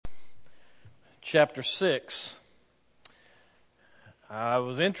chapter 6. I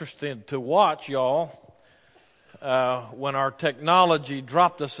was interested to watch y'all when our technology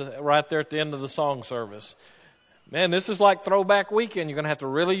dropped us right there at the end of the song service. Man, this is like throwback weekend. You're going to have to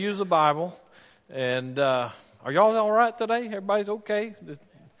really use the Bible. And are y'all all right today? Everybody's okay?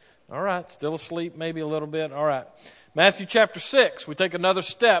 All right. Still asleep maybe a little bit. All right. Matthew chapter 6. We take another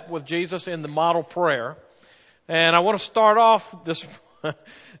step with Jesus in the model prayer. And I want to start off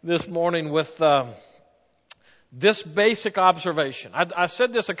this morning with this basic observation. I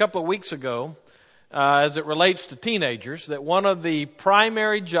said this a couple of weeks ago as it relates to teenagers, that one of the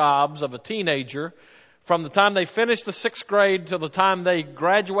primary jobs of a teenager from the time they finish the 6th grade till the time they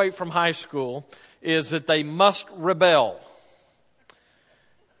graduate from high school is that they must rebel.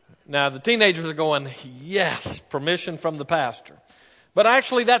 Now, the teenagers are going, yes, permission from the pastor. But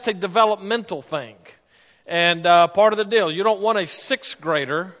actually, that's a developmental thing. And part of the deal, you don't want a 6th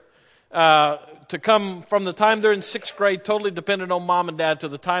grader to come from the time they're in 6th grade totally dependent on mom and dad to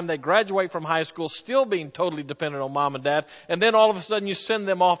the time they graduate from high school still being totally dependent on mom and dad. And then all of a sudden you send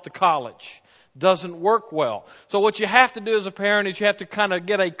them off to college. Doesn't work well. So what you have to do as a parent is you have to kind of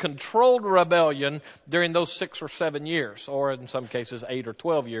get a controlled rebellion during those 6 or 7 years, or in some cases 8 or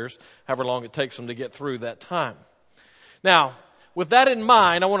 12 years, however long it takes them to get through that time. Now, with that in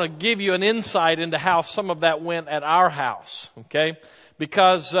mind, I want to give you an insight into how some of that went at our house, okay?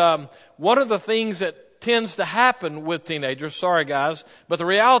 Because one of the things that tends to happen with teenagers, sorry guys, but the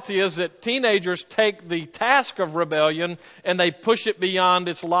reality is that teenagers take the task of rebellion and they push it beyond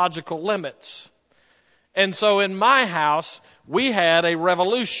its logical limits. And so in my house, we had a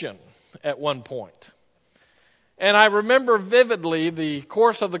revolution at one point. And I remember vividly the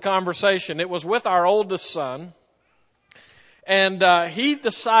course of the conversation. It was with our oldest son. And he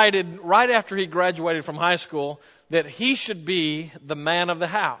decided right after he graduated from high school that he should be the man of the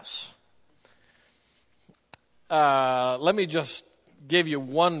house. Let me just give you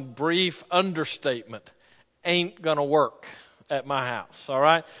one brief understatement. Ain't gonna work at my house, all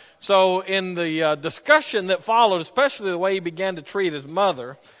right? So in the discussion that followed, especially the way he began to treat his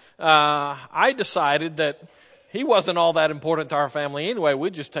mother, I decided that he wasn't all that important to our family anyway.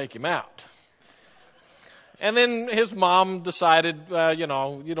 We'd just take him out. And then his mom decided, you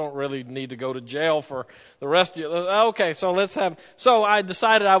don't really need to go to jail for the rest of your life. Okay, so I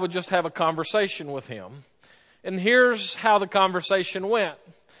decided I would just have a conversation with him. And here's how the conversation went.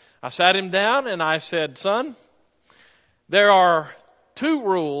 I sat him down and I said, son, there are 2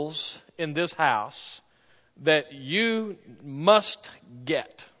 rules in this house that you must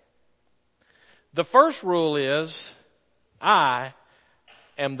get. The first rule is, I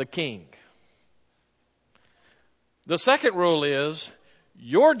am the king. The second rule is,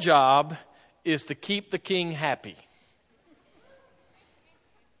 your job is to keep the king happy.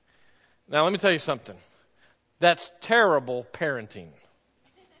 Now, let me tell you something. That's terrible parenting.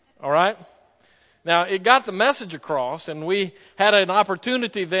 All right? Now, it got the message across, and we had an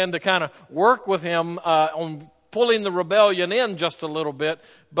opportunity then to kind of work with him on pulling the rebellion in just a little bit.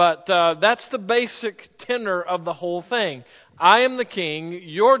 But that's the basic tenor of the whole thing. I am the king.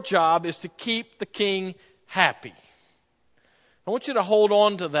 Your job is to keep the king happy. I want you to hold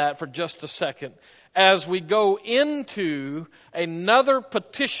on to that for just a second as we go into another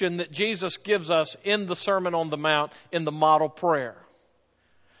petition that Jesus gives us in the Sermon on the Mount in the model prayer.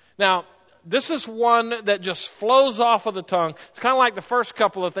 Now, this is one that just flows off of the tongue. It's kind of like the first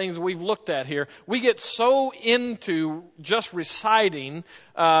couple of things we've looked at here. We get so into just reciting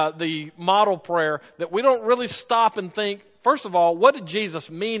the model prayer that we don't really stop and think, first of all, what did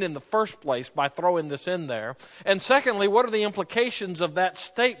Jesus mean in the first place by throwing this in there? And secondly, what are the implications of that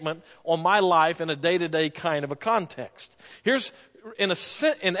statement on my life in a day-to-day kind of a context? Here's, in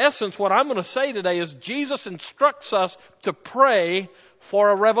essence, what I'm going to say today is Jesus instructs us to pray for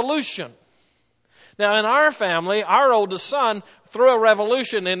a revolution. Now, in our family, our oldest son threw a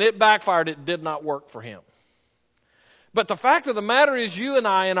revolution and it backfired. It did not work for him. But the fact of the matter is, you and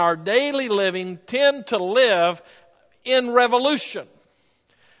I in our daily living tend to live in revolution.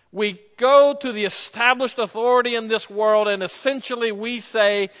 We go to the established authority in this world and essentially we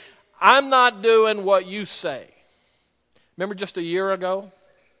say, I'm not doing what you say. Remember just a year ago?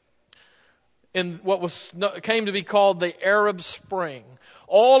 In what came to be called the Arab Spring.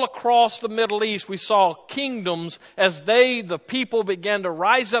 All across the Middle East, we saw kingdoms as the people began to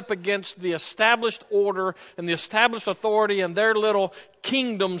rise up against the established order and the established authority and their little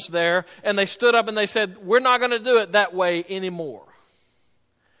kingdoms there. And they stood up and they said, we're not going to do it that way anymore.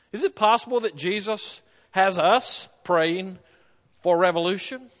 Is it possible that Jesus has us praying for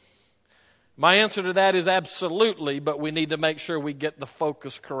revolution? My answer to that is absolutely, but we need to make sure we get the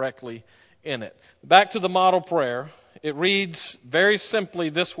focus correctly in it. Back to the model prayer. It reads very simply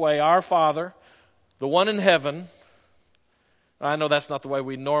this way: Our Father, the one in heaven. I know that's not the way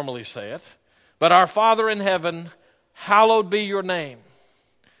we normally say it, but our Father in heaven, hallowed be your name.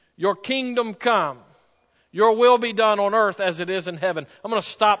 Your kingdom come. Your will be done on earth as it is in heaven. I'm going to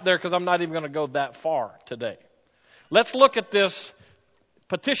stop there because I'm not even going to go that far today. Let's look at this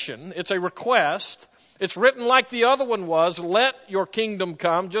petition. It's a request. It's written like the other one was, let your kingdom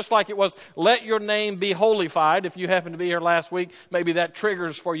come, just like it was, let your name be holified. If you happen to be here last week, maybe that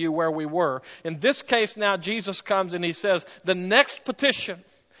triggers for you where we were. In this case now, Jesus comes and he says, the next petition,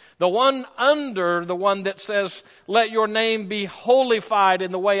 the one under the one that says, let your name be holified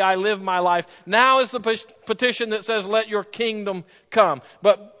in the way I live my life, now is the petition that says, let your kingdom come.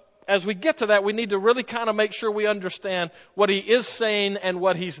 But as we get to that, we need to really kind of make sure we understand what he is saying and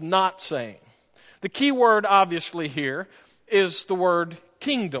what he's not saying. The key word, obviously, here is the word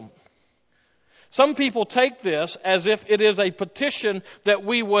kingdom. Some people take this as if it is a petition that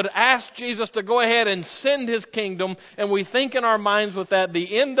we would ask Jesus to go ahead and send his kingdom, and we think in our minds with that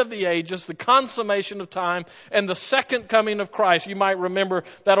the end of the ages, the consummation of time, and the second coming of Christ. You might remember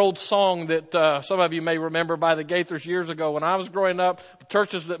that old song that some of you may remember by the Gaithers years ago. When I was growing up, the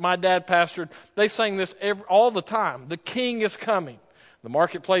churches that my dad pastored, they sang this all the time. The King is coming. The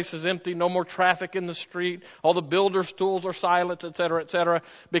marketplace is empty, no more traffic in the street, all the builders' tools are silent, etc.,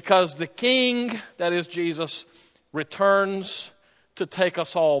 because the King, that is Jesus, returns to take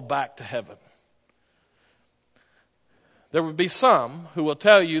us all back to heaven. There would be some who will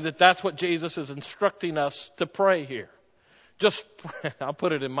tell you that that's what Jesus is instructing us to pray here. Just, I'll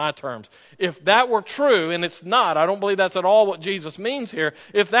put it in my terms. If that were true, and it's not, I don't believe that's at all what Jesus means here.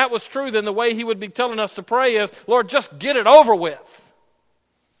 If that was true, then the way he would be telling us to pray is, Lord, just get it over with.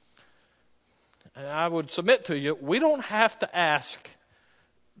 And I would submit to you, we don't have to ask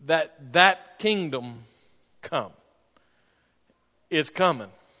that kingdom come. It's coming.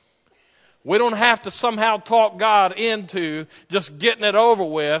 We don't have to somehow talk God into just getting it over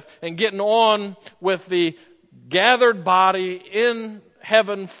with and getting on with the gathered body in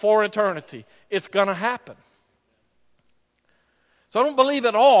heaven for eternity. It's going to happen. So I don't believe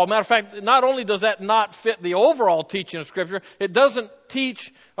at all. Matter of fact, not only does that not fit the overall teaching of Scripture, it doesn't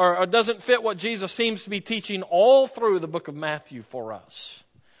teach or doesn't fit what Jesus seems to be teaching all through the book of Matthew for us.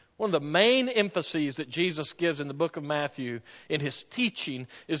 One of the main emphases that Jesus gives in the book of Matthew in his teaching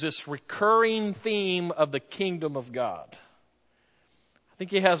is this recurring theme of the kingdom of God. I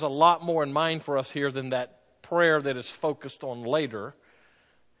think he has a lot more in mind for us here than that prayer that is focused on later.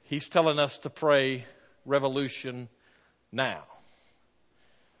 He's telling us to pray revolution now.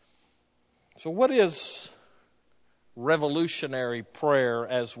 So what is revolutionary prayer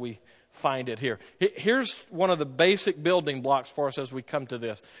as we find it here? Here's one of the basic building blocks for us as we come to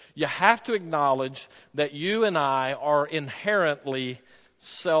this. You have to acknowledge that you and I are inherently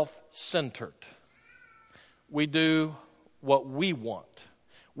self-centered. We do what we want.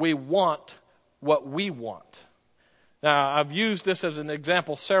 We want what we want. Now, I've used this as an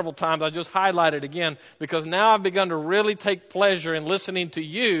example several times. I just highlight it again because now I've begun to really take pleasure in listening to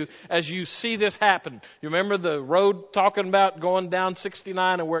you as you see this happen. You remember the road talking about going down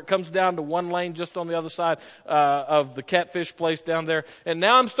 69 and where it comes down to one lane just on the other side of the catfish place down there. And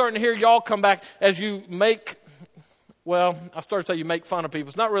now I'm starting to hear y'all come back as you make, well, I started to say you make fun of people.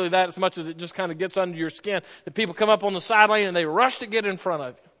 It's not really that as much as it just kind of gets under your skin. That people come up on the side lane and they rush to get in front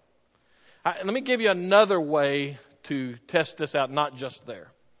of you. Let me give you another way to test this out, not just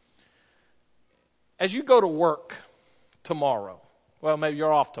there. As you go to work tomorrow, well, maybe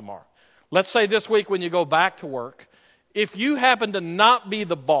you're off tomorrow. Let's say this week when you go back to work, if you happen to not be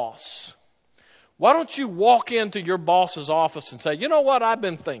the boss, why don't you walk into your boss's office and say, you know what, I've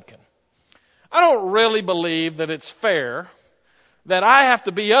been thinking. I don't really believe that it's fair that I have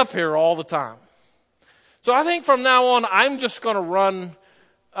to be up here all the time. So I think from now on, I'm just going to run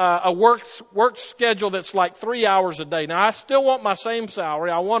a work schedule that's like 3 hours a day. Now, I still want my same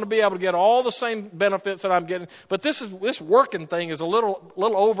salary. I want to be able to get all the same benefits that I'm getting. But this working thing is a little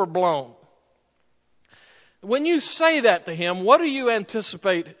overblown. When you say that to him, what do you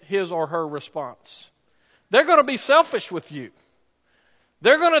anticipate his or her response? They're going to be selfish with you.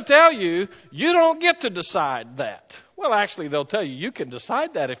 They're going to tell you, you don't get to decide that. Well, actually, they'll tell you, you can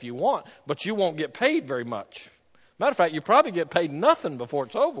decide that if you want, but you won't get paid very much. Matter of fact, you probably get paid nothing before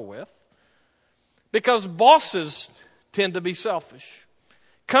it's over with. Because bosses tend to be selfish.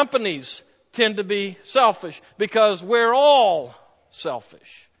 Companies tend to be selfish because we're all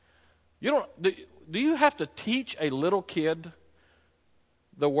selfish. Do you have to teach a little kid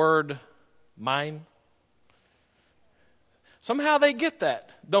the word mine? Somehow they get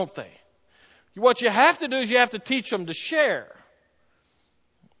that, don't they? What you have to do is you have to teach them to share.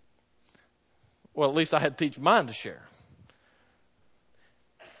 Well, at least I had to teach mine to share.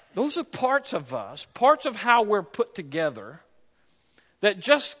 Those are parts of us, parts of how we're put together that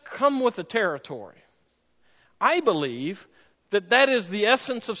just come with the territory. I believe that is the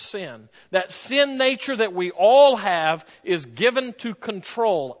essence of sin. That sin nature that we all have is given to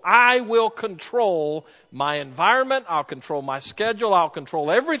control. I will control my environment. I'll control my schedule. I'll control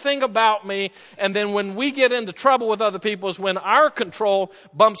everything about me. And then when we get into trouble with other people is when our control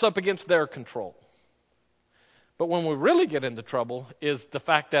bumps up against their control. But when we really get into trouble is the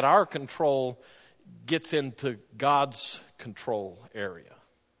fact that our control gets into God's control area.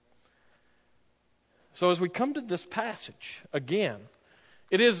 So as we come to this passage, again,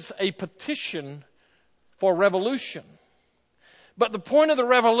 it is a petition for revolution. But the point of the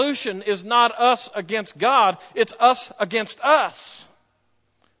revolution is not us against God, it's us against us.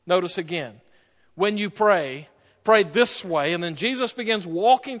 Notice again, when you pray this way, and then Jesus begins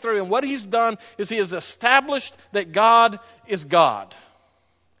walking through, and what he's done is he has established that God is God,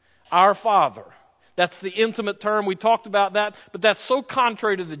 our Father. That's the intimate term. We talked about that, but that's so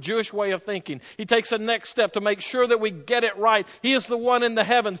contrary to the Jewish way of thinking. He takes a next step to make sure that we get it right. He is the one in the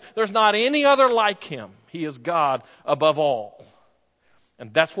heavens. There's not any other like him. He is God above all.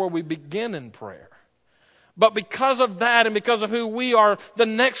 And that's where we begin in prayer. But because of that and because of who we are, the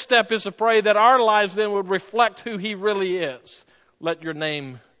next step is to pray that our lives then would reflect who he really is. Let your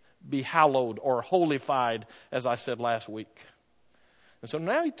name be hallowed or holified, as I said last week. And so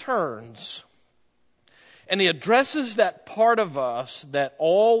now he turns and he addresses that part of us that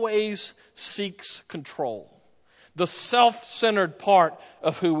always seeks control. The self-centered part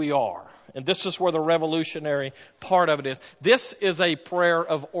of who we are. And this is where the revolutionary part of it is. This is a prayer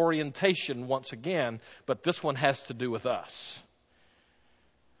of orientation once again, but this one has to do with us.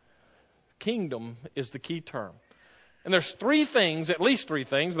 Kingdom is the key term. And there's three things, at least three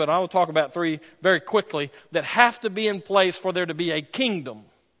things, but I will talk about three very quickly, that have to be in place for there to be a kingdom.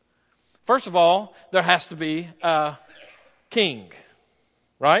 First of all, there has to be a king,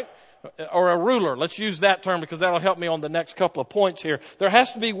 right? Or a ruler. Let's use that term because that'll help me on the next couple of points here. There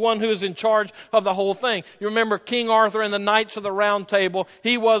has to be one who is in charge of the whole thing. You remember King Arthur and the Knights of the Round Table.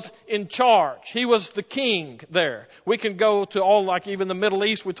 He was in charge. He was the king there. We can go to all, like even the Middle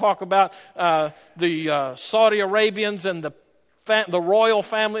East. We talk about the Saudi Arabians and the royal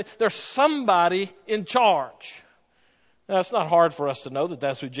family. There's somebody in charge. Now, it's not hard for us to know that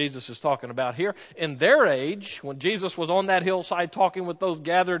that's who Jesus is talking about here. In their age, when Jesus was on that hillside talking with those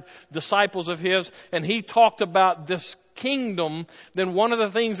gathered disciples of his, and he talked about this kingdom, then one of the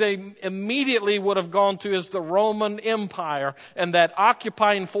things they immediately would have gone to is the Roman Empire and that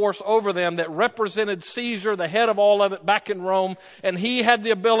occupying force over them that represented Caesar, the head of all of it back in Rome, and he had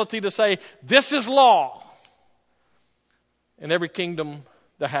the ability to say, this is law. In every kingdom,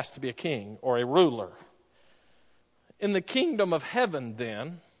 there has to be a king or a ruler. In the kingdom of heaven,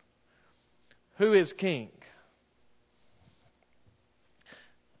 then, who is king?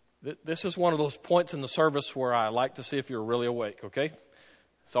 This is one of those points in the service where I like to see if you're really awake, okay?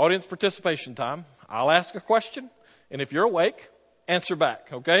 It's audience participation time. I'll ask a question, and if you're awake, answer back,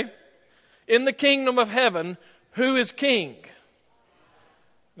 okay? In the kingdom of heaven, who is king?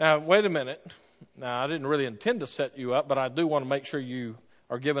 Now, wait a minute. Now, I didn't really intend to set you up, but I do want to make sure you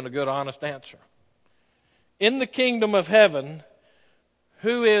are given a good, honest answer. In the kingdom of heaven,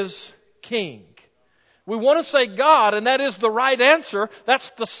 who is king? We want to say God, and that is the right answer.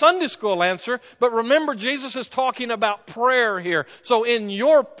 That's the Sunday school answer. But remember, Jesus is talking about prayer here. So in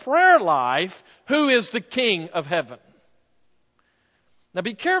your prayer life, who is the king of heaven? Now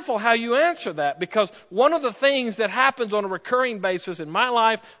be careful how you answer that, because one of the things that happens on a recurring basis in my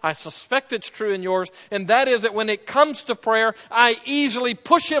life, I suspect it's true in yours, and that is that when it comes to prayer, I easily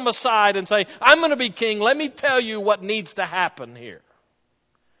push him aside and say, I'm going to be king. Let me tell you what needs to happen here.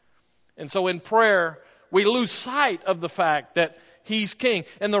 And so in prayer, we lose sight of the fact that he's king.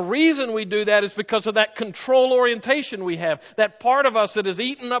 And the reason we do that is because of that control orientation we have. That part of us that is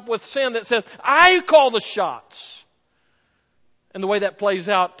eaten up with sin that says, I call the shots. And the way that plays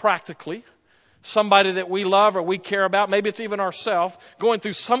out practically, somebody that we love or we care about, maybe it's even ourselves, going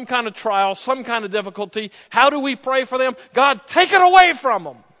through some kind of trial, some kind of difficulty. How do we pray for them? God, take it away from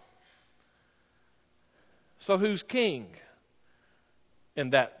them. So who's king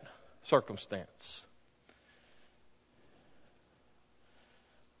in that circumstance?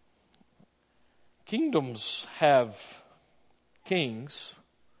 Kingdoms have kings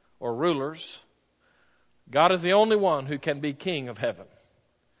or rulers. God is the only one who can be king of heaven.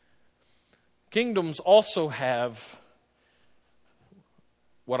 Kingdoms also have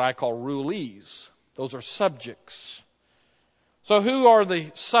what I call rulees. Those are subjects. So who are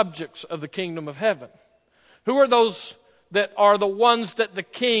the subjects of the kingdom of heaven? Who are those that are the ones that the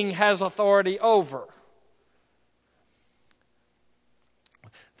king has authority over?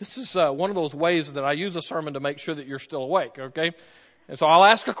 This is one of those ways that I use a sermon to make sure that you're still awake, okay? And so I'll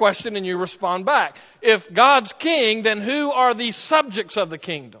ask a question and you respond back. If God's king, then who are the subjects of the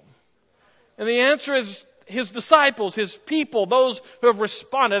kingdom? And the answer is His disciples, His people, those who have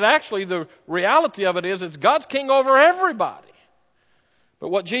responded. Actually, the reality of it is it's God's king over everybody. But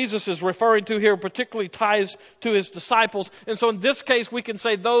what Jesus is referring to here particularly ties to His disciples. And so in this case, we can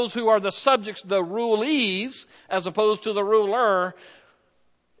say those who are the subjects, the rulees, as opposed to the ruler,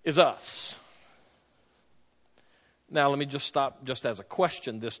 is us. Now, let me just stop just as a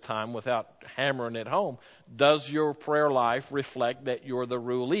question this time without hammering it home. Does your prayer life reflect that you're the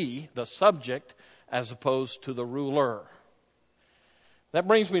rulee, the subject, as opposed to the ruler? That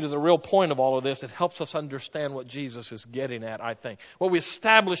brings me to the real point of all of this. It helps us understand what Jesus is getting at, I think. What we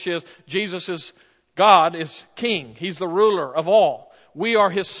establish is Jesus is God, is king. He's the ruler of all. We are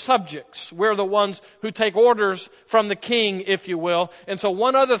His subjects. We're the ones who take orders from the king, if you will. And so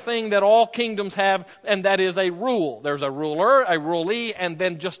one other thing that all kingdoms have, and that is a rule. There's a ruler, a rulee, and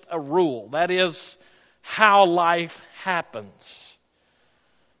then just a rule. That is how life happens.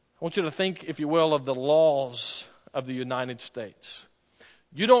 I want you to think, if you will, of the laws of the United States.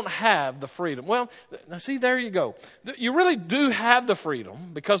 You don't have the freedom. Well, now see, there you go. You really do have the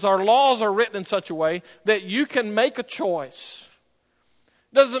freedom because our laws are written in such a way that you can make a choice.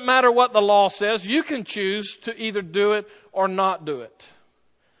 Doesn't matter what the law says. You can choose to either do it or not do it.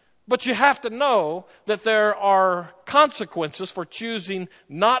 But you have to know that there are consequences for choosing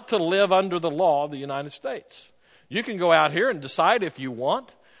not to live under the law of the United States. You can go out here and decide if you want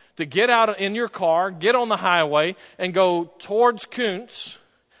to get out in your car, get on the highway, and go towards Kuntz.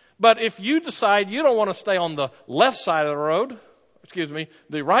 But if you decide you don't want to stay on the left side of the road,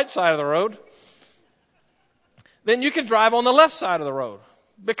 the right side of the road, then you can drive on the left side of the road.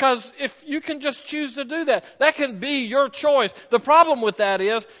 Because if you can just choose to do that, that can be your choice. The problem with that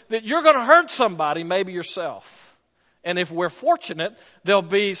is that you're going to hurt somebody, maybe yourself. And if we're fortunate, there'll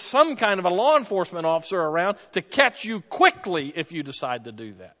be some kind of a law enforcement officer around to catch you quickly if you decide to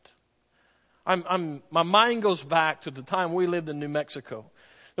do that. My mind goes back to the time we lived in New Mexico.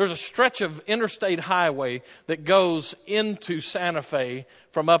 There's a stretch of interstate highway that goes into Santa Fe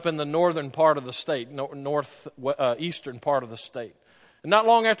from up in the northern part of the state, northeastern part of the state. And not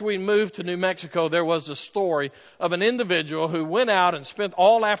long after we moved to New Mexico, there was a story of an individual who went out and spent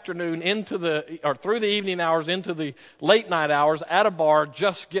all afternoon through the evening hours into the late night hours at a bar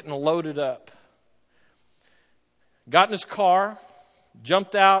just getting loaded up. Got in his car,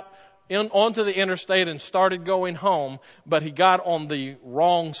 jumped out onto the interstate and started going home, but he got on the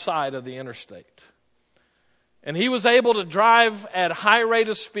wrong side of the interstate. And he was able to drive at a high rate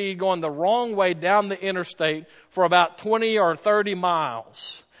of speed going the wrong way down the interstate for about 20 or 30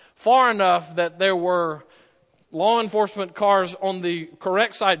 miles. Far enough that there were law enforcement cars on the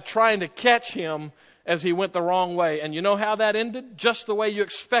correct side trying to catch him as he went the wrong way. And you know how that ended? Just the way you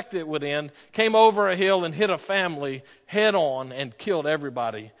expect it would end. Came over a hill and hit a family head on and killed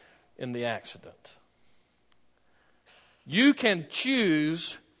everybody in the accident. You can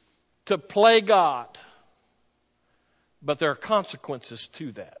choose to play God. But there are consequences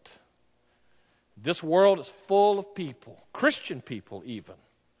to that. This world is full of people, Christian people even,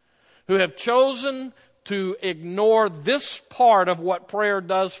 who have chosen to ignore this part of what prayer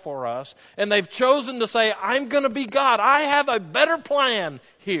does for us. And they've chosen to say, I'm going to be God. I have a better plan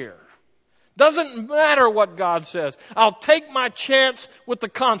here. Doesn't matter what God says. I'll take my chance with the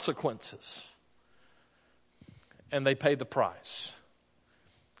consequences. And they pay the price.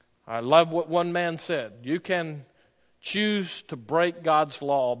 I love what one man said. You can choose to break God's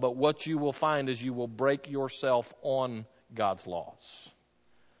law, but what you will find is you will break yourself on God's laws.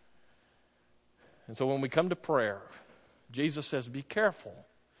 And so when we come to prayer, Jesus says, be careful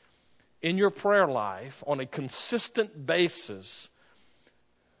in your prayer life on a consistent basis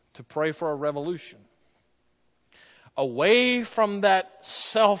to pray for a revolution. Away from that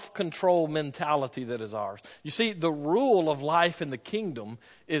self-control mentality that is ours. You see, the rule of life in the kingdom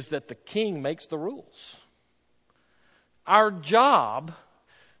is that the king makes the rules. Our job,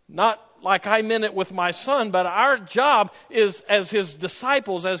 not like I meant it with my son, but our job is as his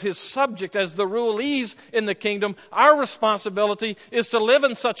disciples, as his subject, as the rulees in the kingdom, our responsibility is to live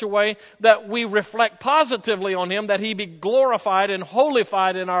in such a way that we reflect positively on him, that he be glorified and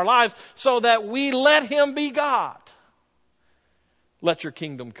holified in our lives, so that we let him be God. Let your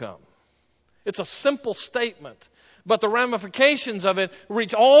kingdom come. It's a simple statement, But the ramifications of it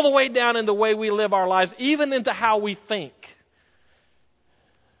reach all the way down in the way we live our lives, even into how we think.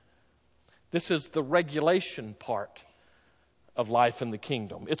 This is the regulation part of life in the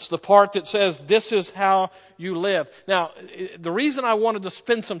kingdom. It's the part that says this is how you live. Now, the reason I wanted to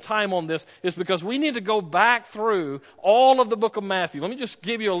spend some time on this is because we need to go back through all of the book of Matthew. Let me just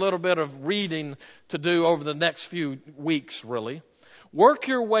give you a little bit of reading to do over the next few weeks, really. Work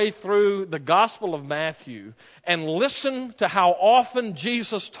your way through the Gospel of Matthew and listen to how often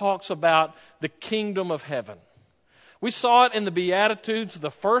Jesus talks about the kingdom of heaven. We saw it in the Beatitudes. The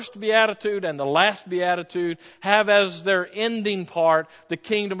first Beatitude and the last Beatitude have as their ending part the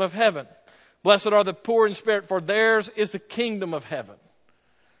kingdom of heaven. Blessed are the poor in spirit, for theirs is the kingdom of heaven.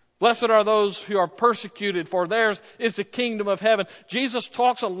 Blessed are those who are persecuted, for theirs is the kingdom of heaven. Jesus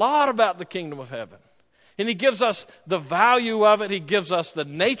talks a lot about the kingdom of heaven. And He gives us the value of it. He gives us the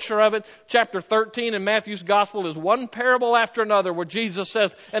nature of it. Chapter 13 in Matthew's Gospel is one parable after another where Jesus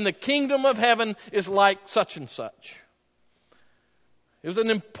says, and the kingdom of heaven is like such and such. It was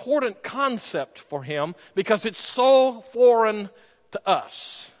an important concept for Him because it's so foreign to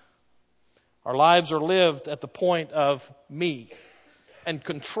us. Our lives are lived at the point of me and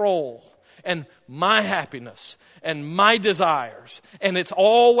control and my happiness and my desires. And it's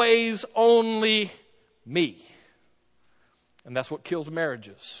always only me. And that's what kills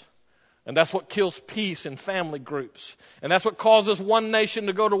marriages. And that's what kills peace in family groups. And that's what causes one nation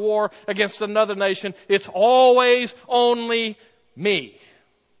to go to war against another nation. It's always only me.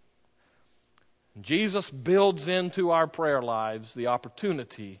 Jesus builds into our prayer lives the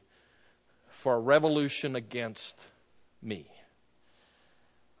opportunity for a revolution against me.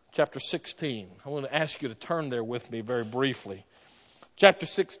 Chapter 16. I want to ask you to turn there with me very briefly. Chapter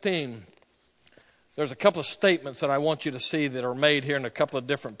 16. There's a couple of statements that I want you to see that are made here in a couple of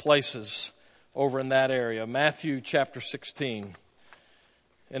different places over in that area. Matthew chapter 16.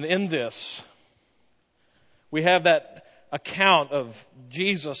 And in this, we have that account of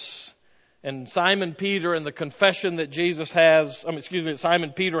Jesus and Simon Peter and the confession that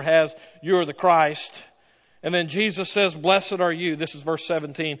Simon Peter has, "You're the Christ." And then Jesus says, "Blessed are you." This is verse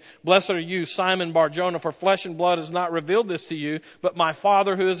 17. "Blessed are you, Simon Bar-Jonah, for flesh and blood has not revealed this to you, but my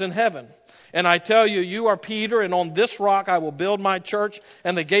Father who is in heaven. And I tell you, you are Peter, and on this rock I will build my church,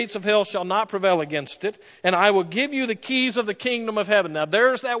 and the gates of hell shall not prevail against it. And I will give you the keys of the kingdom of heaven." Now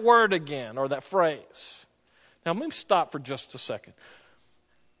there's that word again, or that phrase. Now let me stop for just a second.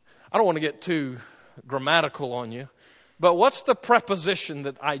 I don't want to get too grammatical on you, but what's the preposition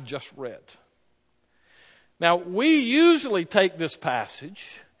that I just read? Now, we usually take this passage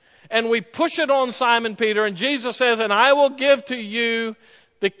and we push it on Simon Peter, and Jesus says, "And I will give to you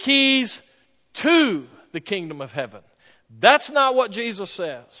the keys to the kingdom of heaven." That's not what Jesus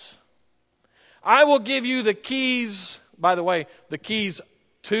says. I will give you the keys, by the way, the keys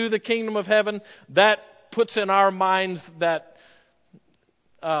to the kingdom of heaven. That puts in our minds that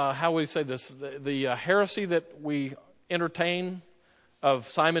how we say this, the heresy that we entertain of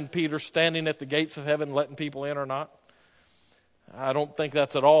Simon Peter standing at the gates of heaven letting people in or not. I don't think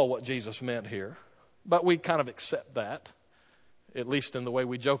that's at all what Jesus meant here. But we kind of accept that, at least in the way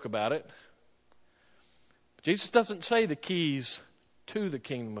we joke about it. Jesus doesn't say the keys to the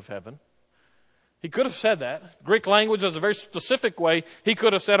kingdom of heaven. He could have said that. The Greek language is a very specific way. He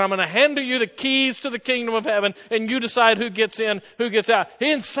could have said, "I'm going to hand you the keys to the kingdom of heaven, and you decide who gets in, who gets out." He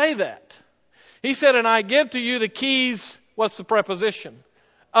didn't say that. He said, "And I give to you the keys," what's the preposition?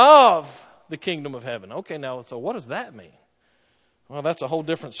 "Of the kingdom of heaven." Okay, now, so what does that mean? Well, that's a whole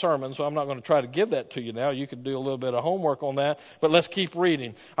different sermon, so I'm not going to try to give that to you now. You can do a little bit of homework on that, but let's keep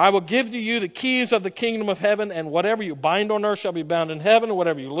reading. "I will give to you the keys of the kingdom of heaven, and whatever you bind on earth shall be bound in heaven, and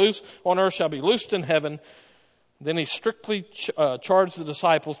whatever you loose on earth shall be loosed in heaven." Then he strictly charged the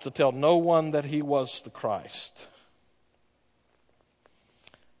disciples to tell no one that he was the Christ.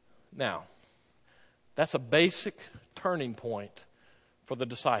 Now, that's a basic turning point for the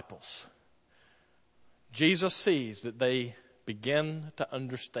disciples. Jesus sees that they begin to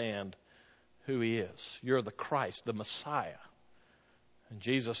understand who he is. You're the Christ, the Messiah. And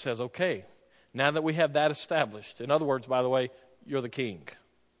Jesus says, okay, now that we have that established, in other words, by the way, you're the king.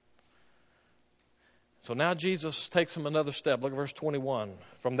 So now Jesus takes him another step. Look at verse 21.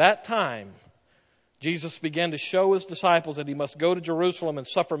 "From that time, Jesus began to show his disciples that he must go to Jerusalem and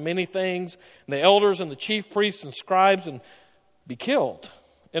suffer many things, and the elders and the chief priests and scribes, and be killed,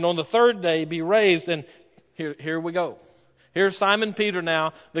 and on the third day be raised." And here we go. Here's Simon Peter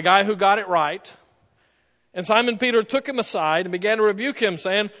now, the guy who got it right. And Simon Peter took him aside and began to rebuke him,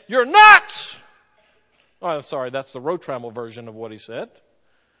 saying, "You're nuts!" Oh, sorry, that's the Road Trammel version of what he said.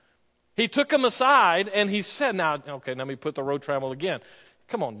 He took him aside and he said, now, okay, let me put the road travel again.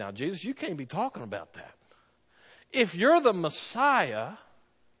 Come on now, Jesus, you can't be talking about that. If you're the Messiah,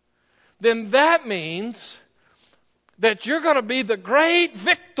 then that means that you're going to be the great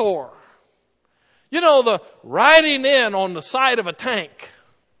victor. You know, the riding in on the side of a tank.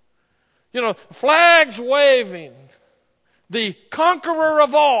 You know, flags waving. The conqueror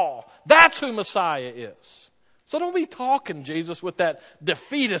of all. That's who Messiah is. So don't be talking, Jesus, with that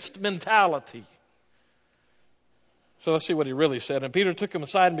defeatist mentality. So let's see what he really said. And Peter took him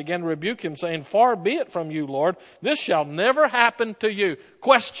aside and began to rebuke him, saying, "Far be it from you, Lord. This shall never happen to you."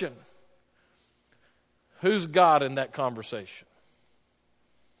 Question. Who's God in that conversation?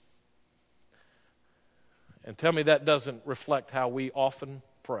 And tell me that doesn't reflect how we often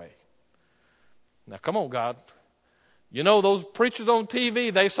pray. Now, come on, God. You know those preachers on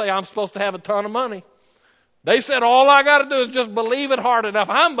TV, they say I'm supposed to have a ton of money. They said all I got to do is just believe it hard enough.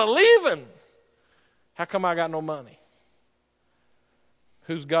 I'm believing. How come I got no money?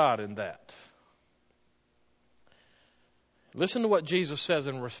 Who's God in that? Listen to what Jesus says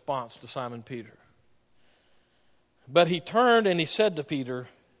in response to Simon Peter. But he turned and he said to Peter,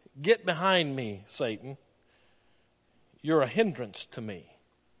 "Get behind me, Satan. You're a hindrance to me."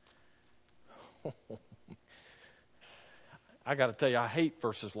 I got to tell you, I hate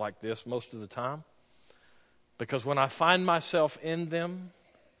verses like this most of the time. Because when I find myself in them,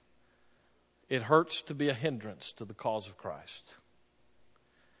 it hurts to be a hindrance to the cause of Christ.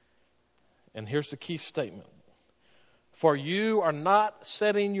 And here's the key statement. For you are not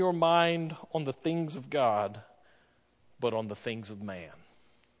setting your mind on the things of God, but on the things of man.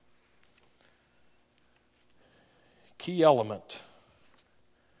 Key element,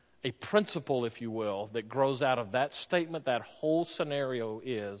 a principle, if you will, that grows out of that statement, that whole scenario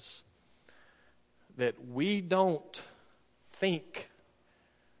is that we don't think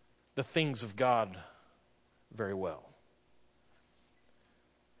the things of God very well.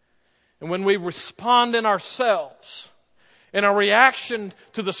 And when we respond in ourselves, and our reaction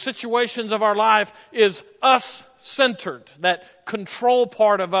to the situations of our life is us-centered, that control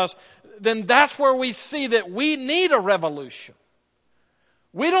part of us, then that's where we see that we need a revolution.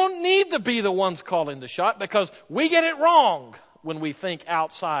 We don't need to be the ones calling the shot because we get it wrong when we think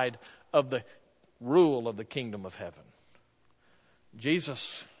outside of the rule of the kingdom of heaven.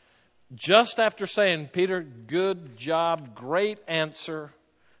 Jesus, just after saying, "Peter, good job, great answer,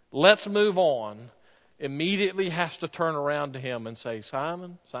 let's move on," immediately has to turn around to him and say,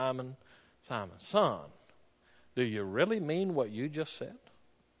 "Simon, Simon, Simon, son, do you really mean what you just said?"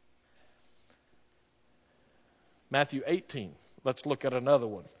 Matthew 18. Let's look at another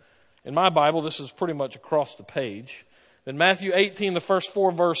one. In my Bible, this is pretty much across the page. In Matthew 18, the first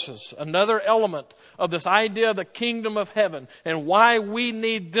 4 verses, another element of this idea of the kingdom of heaven and why we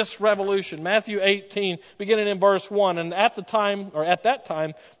need this revolution. Matthew 18, beginning in verse 1, and at that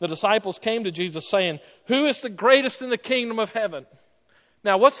time, the disciples came to Jesus saying, "Who is the greatest in the kingdom of heaven?"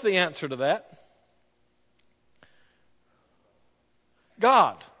 Now, what's the answer to that?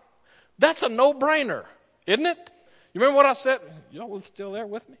 God. That's a no-brainer, isn't it? You remember what I said? Y'all still there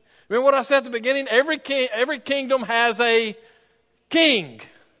with me? Remember what I said at the beginning? Every kingdom has a king.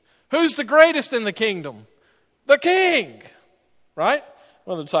 Who's the greatest in the kingdom? The king. Right?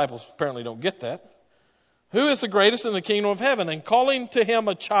 Well, the disciples apparently don't get that. Who is the greatest in the kingdom of heaven? And calling to him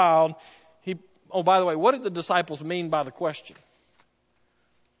a child, by the way, what did the disciples mean by the question?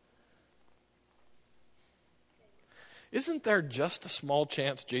 Isn't there just a small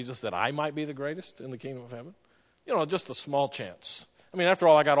chance, Jesus, that I might be the greatest in the kingdom of heaven? You know, just a small chance. I mean, after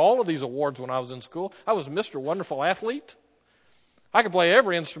all, I got all of these awards when I was in school. I was Mr. Wonderful Athlete. I could play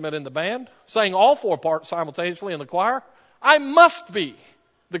every instrument in the band, sang all 4 parts simultaneously in the choir. I must be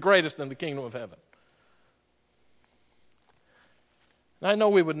the greatest in the kingdom of heaven. And I know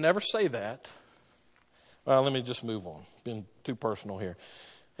we would never say that. Well, let me just move on. Being too personal here.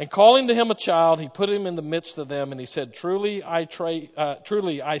 And calling to him a child, he put him in the midst of them, and he said, Truly I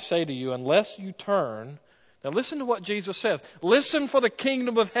say to you, unless you turn... Now listen to what Jesus says. Listen for the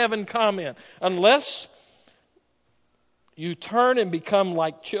kingdom of heaven come in. Unless you turn and become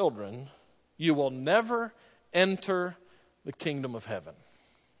like children, you will never enter the kingdom of heaven.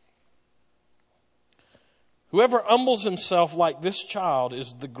 Whoever humbles himself like this child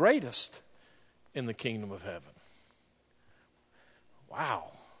is the greatest in the kingdom of heaven.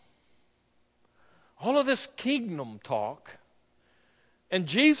 Wow. All of this kingdom talk, and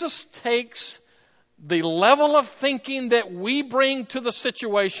Jesus takes the level of thinking that we bring to the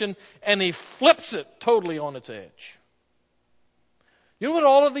situation and he flips it totally on its edge. You know what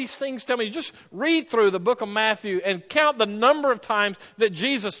all of these things tell me? Just read through the book of Matthew and count the number of times that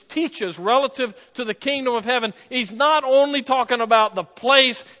Jesus teaches relative to the kingdom of heaven. He's not only talking about the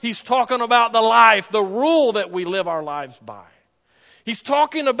place, he's talking about the life, the rule that we live our lives by. He's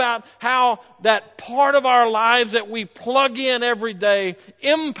talking about how that part of our lives that we plug in every day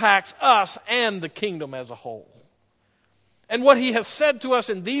impacts us and the kingdom as a whole. And what he has said to us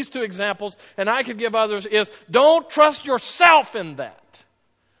in these two examples, and I could give others, is don't trust yourself in that.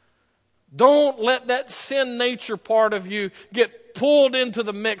 Don't let that sin nature part of you get pulled into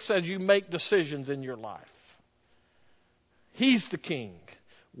the mix as you make decisions in your life. He's the king.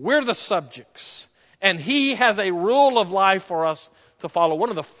 We're the subjects. And he has a rule of life for us to follow. One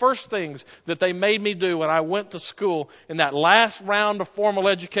of the first things that they made me do when I went to school in that last round of formal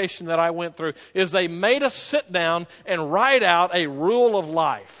education that I went through is they made us sit down and write out a rule of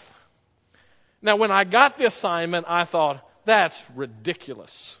life. Now, when I got the assignment, I thought, that's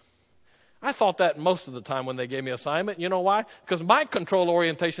ridiculous. I thought that most of the time when they gave me an assignment. You know why? Because my control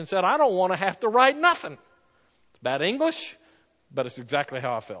orientation said, I don't want to have to write nothing. It's bad English, but it's exactly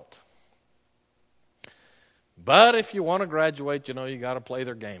how I felt. But if you want to graduate, you got to play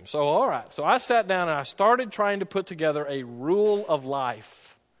their game. So, all right. So I sat down and I started trying to put together a rule of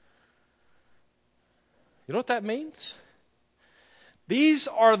life. You know what that means? These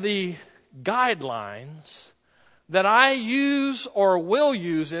are the guidelines that I use or will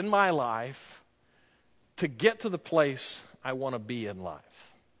use in my life to get to the place I want to be in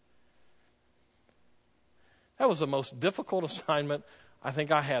life. That was the most difficult assignment I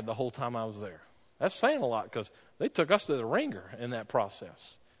think I had the whole time I was there. That's saying a lot because they took us to the ringer in that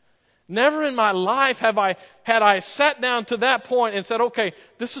process. Never in my life had I sat down to that point and said, okay,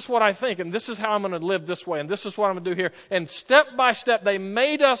 this is what I think, and this is how I'm going to live this way, and this is what I'm going to do here. And step by step, they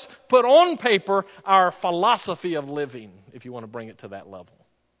made us put on paper our philosophy of living, if you want to bring it to that level.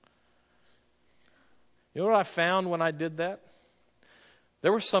 You know what I found when I did that?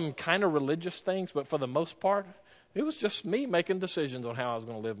 There were some kind of religious things, but for the most part, it was just me making decisions on how I was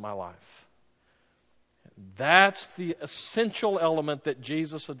going to live my life. That's the essential element that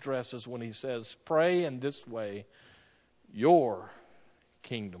Jesus addresses when he says, pray in this way, your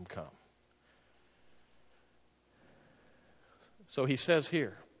kingdom come. So he says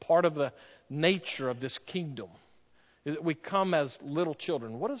here, part of the nature of this kingdom is that we come as little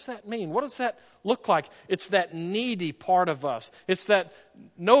children. What does that mean? What does that look like? It's that needy part of us. It's that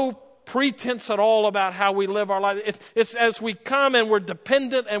no pretense at all about how we live our life. It's as we come and we're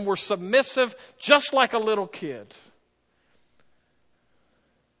dependent and we're submissive, just like a little kid.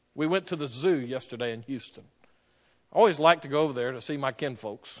 We went to the zoo yesterday in Houston. I always like to go over there to see my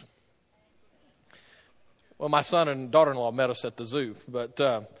kinfolks. Well, my son and daughter-in-law met us at the zoo, but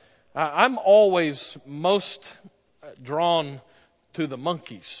I'm always most drawn to the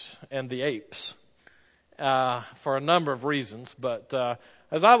monkeys and the apes for a number of reasons, but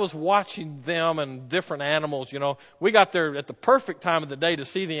as I was watching them and different animals, we got there at the perfect time of the day to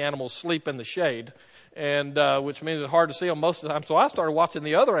see the animals sleep in the shade, and which means it's hard to see them most of the time. So I started watching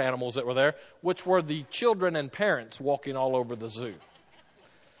the other animals that were there, which were the children and parents walking all over the zoo.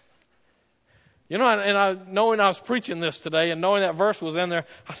 Knowing I was preaching this today and knowing that verse was in there,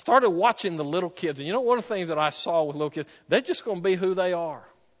 I started watching the little kids. And one of the things that I saw with little kids, they're just going to be who they are.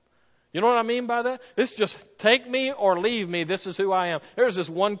 You know what I mean by that? It's just take me or leave me. This is who I am. There's this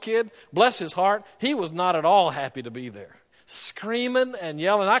one kid, bless his heart, he was not at all happy to be there. Screaming and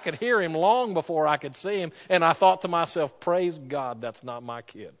yelling. I could hear him long before I could see him. And I thought to myself, praise God, that's not my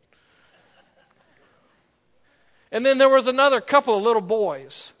kid. And then there was another couple of little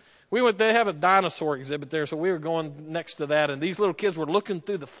boys. They have a dinosaur exhibit there, so we were going next to that, and these little kids were looking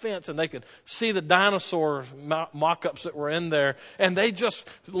through the fence, and they could see the dinosaur mock-ups that were in there, and they just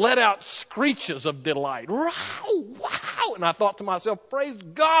let out screeches of delight. Wow, wow! And I thought to myself, praise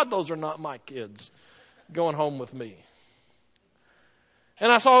God, those are not my kids going home with me. And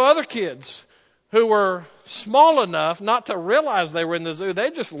I saw other kids who were small enough not to realize they were in the zoo.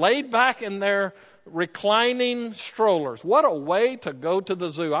 They just laid back in their reclining strollers. What a way to go to the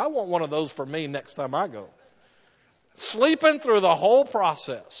zoo. I want one of those for me next time I go. Sleeping through the whole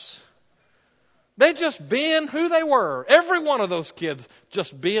process. They just being who they were. Every one of those kids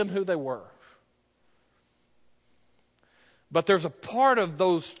just being who they were. But there's a part of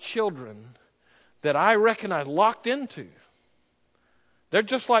those children that I recognize locked into. They're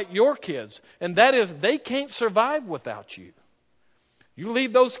just like your kids. And that is, they can't survive without you. You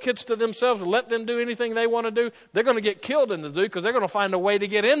leave those kids to themselves and let them do anything they want to do, they're going to get killed in the zoo because they're going to find a way to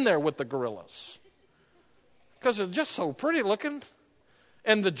get in there with the gorillas. Because they're just so pretty looking.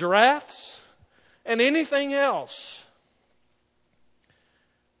 And the giraffes and anything else.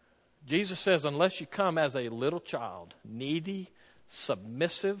 Jesus says, unless you come as a little child, needy,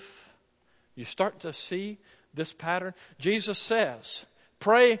 submissive, you start to see this pattern. Jesus says,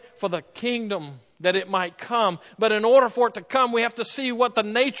 pray for the kingdom that it might come. But in order for it to come, we have to see what the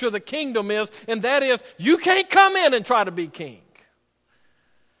nature of the kingdom is. And that is, you can't come in and try to be king.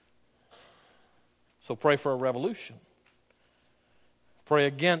 So pray for a revolution. Pray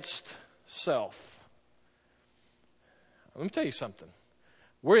against self. Let me tell you something.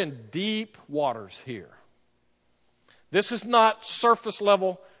 We're in deep waters here. This is not surface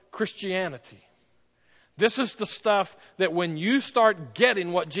level Christianity. This is the stuff that when you start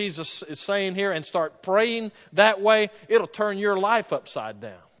getting what Jesus is saying here and start praying that way, it'll turn your life upside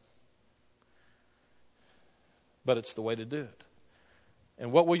down. But it's the way to do it.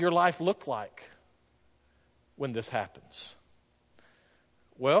 And what will your life look like when this happens?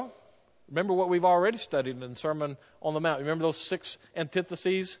 Well, remember what we've already studied in the Sermon on the Mount. Remember those 6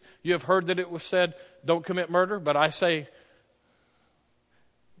 antitheses? You have heard that it was said, don't commit murder, but I say,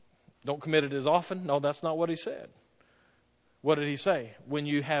 don't commit it as often. No, that's not what he said. What did he say? When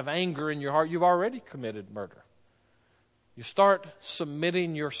you have anger in your heart, you've already committed murder. You start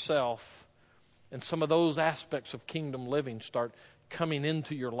submitting yourself, and some of those aspects of kingdom living start coming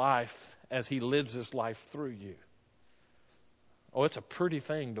into your life as he lives his life through you. Oh, it's a pretty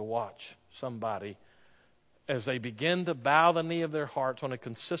thing to watch somebody as they begin to bow the knee of their hearts on a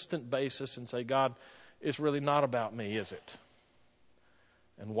consistent basis and say, God, it's really not about me, is it?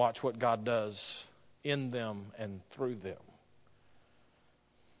 And watch what God does in them and through them.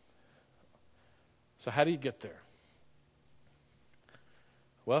 So how do you get there?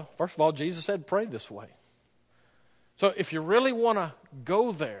 Well, first of all, Jesus said, pray this way. So if you really want to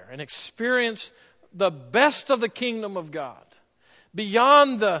go there and experience the best of the kingdom of God,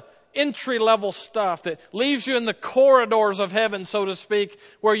 beyond the entry-level stuff that leaves you in the corridors of heaven, so to speak,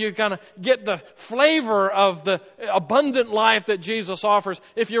 where you kind of get the flavor of the abundant life that Jesus offers.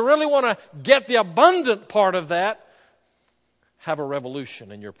 If you really want to get the abundant part of that, have a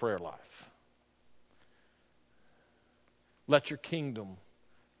revolution in your prayer life. Let your kingdom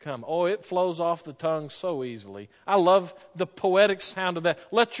come. Oh, it flows off the tongue so easily. I love the poetic sound of that.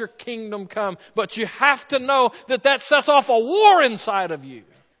 Let your kingdom come. But you have to know that that sets off a war inside of you.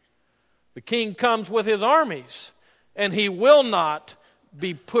 The king comes with his armies, and he will not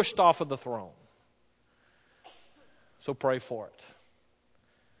be pushed off of the throne. So pray for it.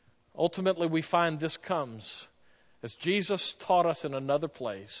 Ultimately, we find this comes as Jesus taught us in another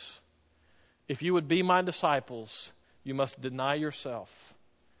place. If you would be my disciples, you must deny yourself.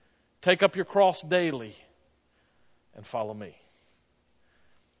 Take up your cross daily and follow me.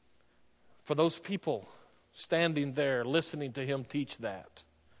 For those people standing there listening to him teach that,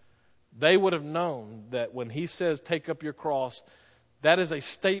 they would have known that when he says, take up your cross, that is a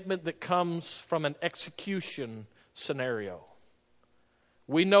statement that comes from an execution scenario.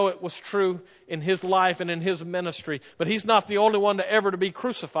 We know it was true in his life and in his ministry, but he's not the only one to be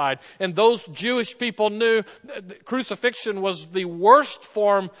crucified. And those Jewish people knew that crucifixion was the worst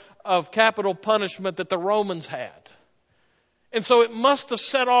form of capital punishment that the Romans had. And so it must have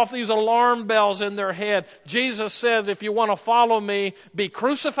set off these alarm bells in their head. Jesus says, if you want to follow me, be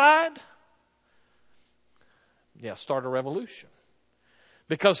crucified. Yeah, start a revolution.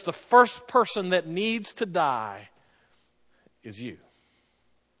 Because the first person that needs to die is you.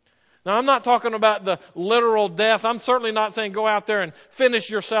 Now, I'm not talking about the literal death. I'm certainly not saying go out there and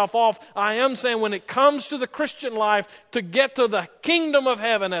finish yourself off. I am saying when it comes to the Christian life, to get to the kingdom of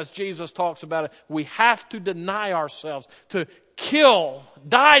heaven, as Jesus talks about it, we have to deny ourselves, to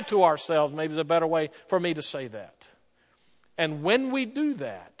die to ourselves, maybe is a better way for me to say that. And when we do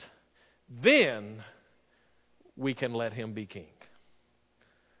that, then we can let him be king.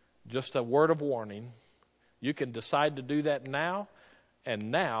 Just a word of warning. You can decide to do that now,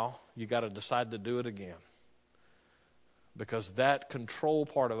 and now you got to decide to do it again. Because that control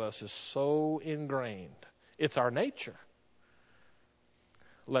part of us is so ingrained. It's our nature.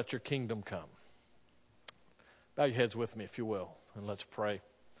 Let your kingdom come. Bow your heads with me, if you will, and let's pray.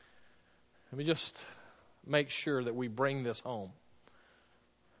 Let me just make sure that we bring this home.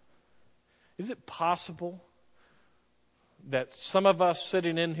 Is it possible that some of us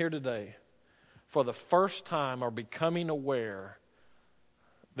sitting in here today, for the first time, are becoming aware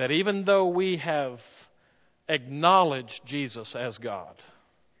that even though we have acknowledged Jesus as God,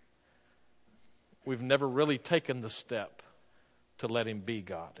 we've never really taken the step to let him be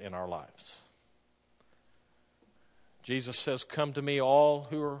God in our lives? Jesus says, come to me all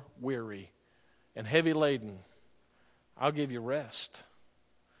who are weary and heavy laden. I'll give you rest.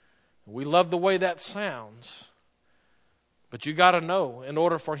 We love the way that sounds. But you got to know, in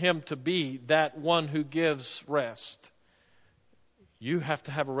order for him to be that one who gives rest, you have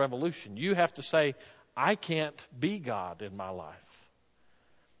to have a revolution. You have to say, I can't be God in my life.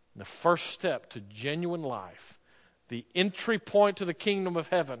 The first step to genuine life, the entry point to the kingdom of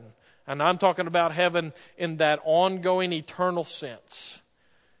heaven, and I'm talking about heaven in that ongoing eternal sense,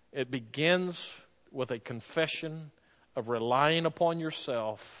 it begins with a confession of relying upon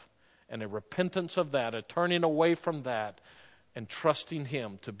yourself and a repentance of that, a turning away from that, and trusting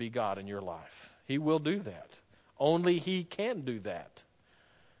him to be God in your life. He will do that. Only he can do that.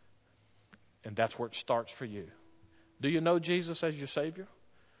 And that's where it starts for you. Do you know Jesus as your Savior?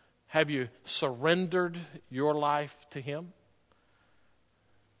 Have you surrendered your life to him?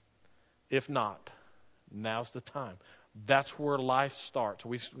 If not, now's the time. That's where life starts.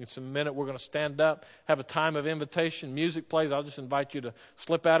 In a minute, we're going to stand up, have a time of invitation. Music plays. I'll just invite you to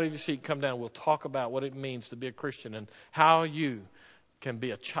slip out of your seat, come down. We'll talk about what it means to be a Christian and how you can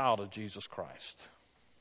be a child of Jesus Christ.